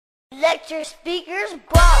let your speakers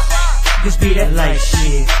bump. This be that light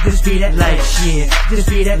shit. This be that light shit. This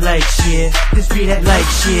be that light shit. This be that light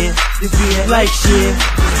shit. This be that light shit.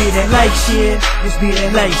 This be that light shit. This be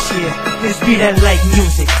that light shit. This be that light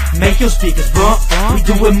music. Make your speakers bump. We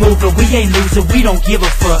do it move, but we ain't losing. We don't give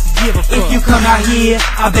a fuck. If you come out here,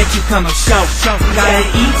 I bet you come up show. Gotta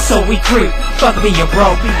eat, so we creep. Fuck being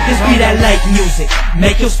broke. This be that light music.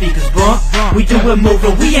 Make your speakers bump. We do it move,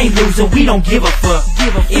 but we ain't losing. We don't give a fuck.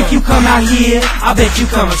 If you come out here, I bet you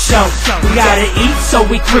come up show. We gotta eat, so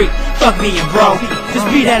we creep. Fuck being broke. Just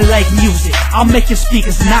be that like music. I'll make your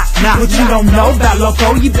speakers knock. What you don't know about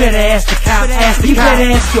loco, you better ask the cop. You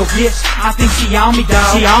better ask your bitch. I think she on me,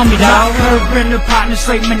 dog. She on me, dog. Her and her partner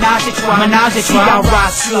straight menage a trois. She gon'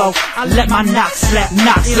 ride slow. I let my knock slap.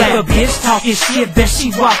 A bitch talking shit, bet she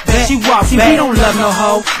walk back. See, we don't love no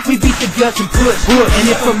hoe. We beat the guts and push. And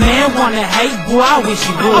if a man wanna hate, boy, I wish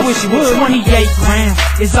he would. 28 grand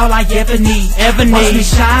is all I ever need. Watch me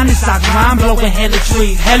shine inside grind, blowing hella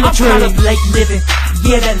trees. I'm proud of lake living.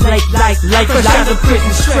 Yeah, that lake life. Fresh out of prison,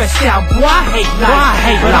 stressed out. Boy, I hate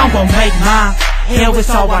life, but I'm gon' make mine. Hell, it's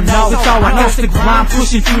all I know. I got to grind,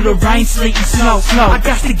 pushing through the rain, sleet, and snow. I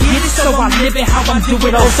got to get it, so I live it how I do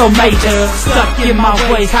it. Oh, so major. Stuck in my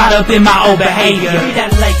ways, caught up in my old behavior. Be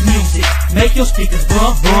that like music. Make your speakers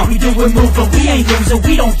bump. We do it move, but we ain't losing.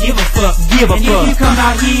 We don't give a fuck. And if you come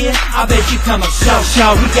out here, I bet you come up show.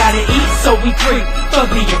 We gotta eat, so we creep. Fuck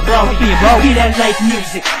being broke. Be that like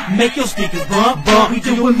music. Make your speakers bump. We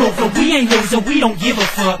do it move, but we ain't losing. We don't give a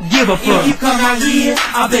fuck. If you come out here,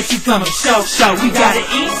 I bet you come up show. We gotta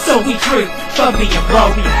eat, so we creep. Fuck being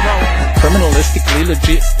broke. Criminalistically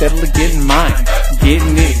legit, steadily getting mine.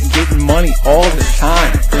 Getting it, getting money all the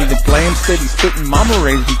time. Breathing flame, steady spitting, mama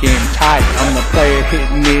raised me getting tight. I'm the player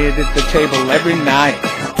hitting it at the table every night.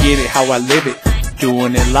 Get it how I live it,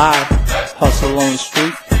 doing it live. Hustle on the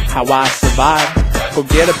street, how I survive.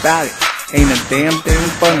 Forget about it, ain't a damn thing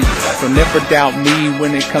funny. So never doubt me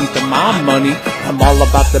when it comes to my money. I'm all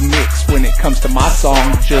about the mix when it comes to my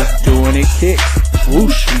song. Just doing it kicks,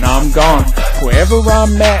 whoosh, and I'm gone. Wherever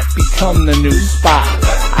I'm at, become the new spot.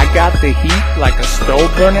 I got the heat like a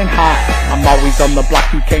stove burning hot. I'm always on the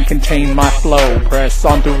block, you can't contain my flow. Press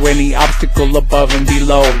on through any obstacle above and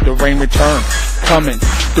below. The rain return, coming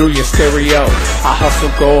through your stereo. I hustle,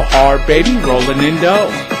 go hard, baby, rolling in dough.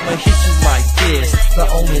 A issue like this, the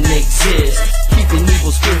omen exists. Keeping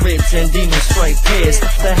evil spirits and demons straight pissed.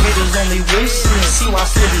 The haters only wish and see my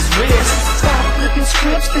slit his wrist. Stop flipping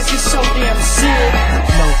scripts, cause it's so damn sick.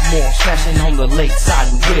 No more smashing on the lake side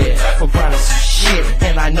and whip. For grinding some shit,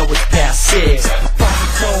 and I know it's past 6. Father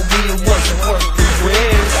told me it wasn't worth the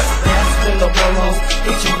risk. That's when the world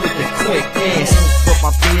hit you with the quickness. But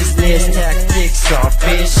my business tactics are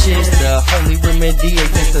vicious. The only remedy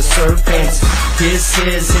against the serpents.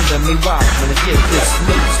 Kisses into me rock when I get this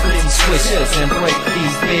loop. Splitting switches and break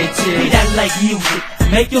these bitches. Be that like music.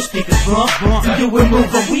 Make your speakers bump. We do it move,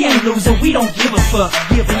 but we ain't losing. We don't give a fuck.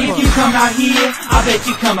 And if you come out here, I bet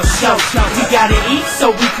you come up show. We gotta eat,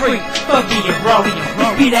 so we creep. Fuck being broke.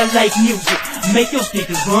 Be that like music. Make your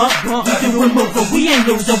speakers bump. We do it move, but we ain't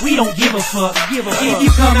losing. We don't give a fuck. If you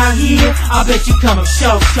come out here, I bet you come up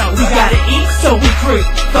show. We gotta eat, so we creep.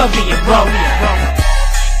 Fuck being broke.